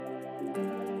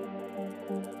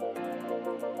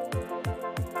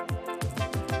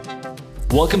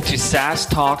Welcome to SaaS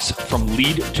Talks from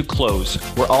Lead to Close,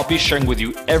 where I'll be sharing with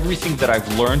you everything that I've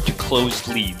learned to close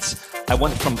leads. I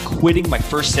went from quitting my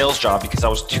first sales job because I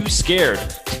was too scared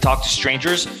to talk to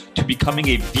strangers to becoming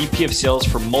a VP of sales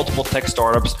for multiple tech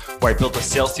startups where I built a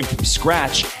sales team from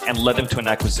scratch and led them to an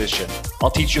acquisition.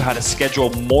 I'll teach you how to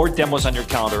schedule more demos on your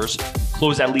calendars,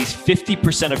 close at least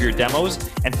 50% of your demos,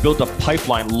 and build a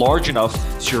pipeline large enough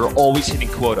so you're always hitting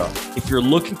quota. If you're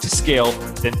looking to scale,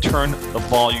 then turn the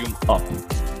volume up.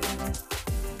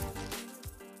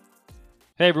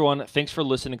 Hey everyone, thanks for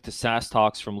listening to SaaS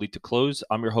Talks from Lead to Close.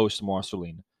 I'm your host, Mor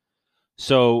Asulin.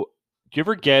 So, do you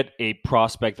ever get a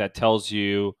prospect that tells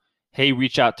you, hey,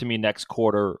 reach out to me next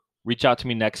quarter, reach out to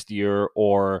me next year,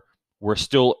 or we're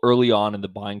still early on in the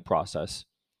buying process?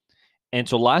 And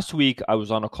so last week, I was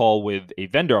on a call with a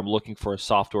vendor. I'm looking for a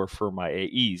software for my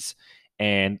AEs.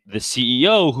 And the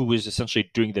CEO, who was essentially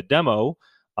doing the demo,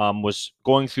 was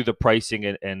going through the pricing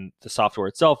and the software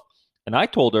itself. And I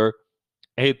told her,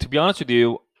 hey, to be honest with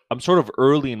you, I'm sort of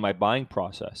early in my buying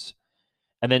process.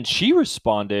 And then she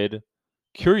responded,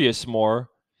 curious more,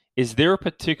 is there a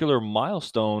particular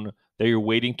milestone that you're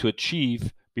waiting to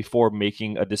achieve before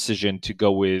making a decision to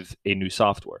go with a new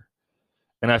software?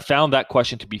 And I found that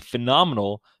question to be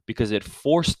phenomenal because it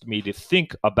forced me to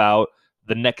think about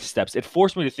the next steps. It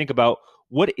forced me to think about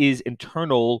what is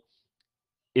internal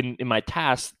in my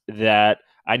tasks that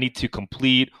I need to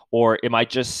complete, or am I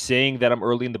just saying that I'm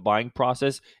early in the buying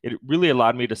process? It really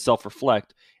allowed me to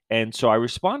self-reflect. And so I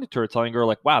responded to her telling her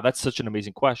like, wow, that's such an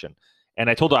amazing question. And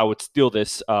I told her I would steal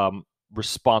this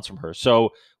response from her. So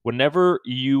whenever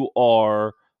you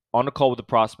are on a call with a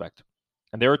prospect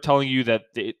and they're telling you that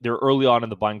they're early on in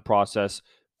the buying process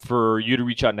for you to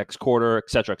reach out next quarter,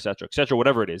 et cetera,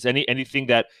 whatever it is, anything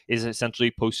that is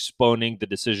essentially postponing the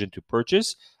decision to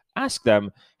purchase, ask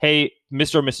them, hey,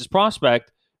 Mr. or Mrs.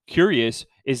 Prospect, curious,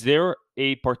 is there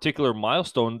a particular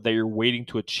milestone that you're waiting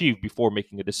to achieve before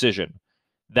making a decision?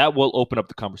 That will open up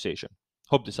the conversation.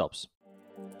 Hope this helps.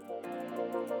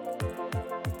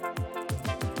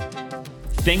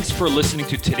 Thanks for listening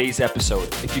to today's episode.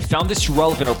 If you found this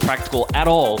relevant or practical at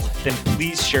all, then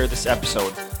please share this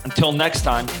episode. Until next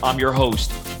time, I'm your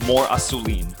host, Mor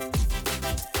Asulin.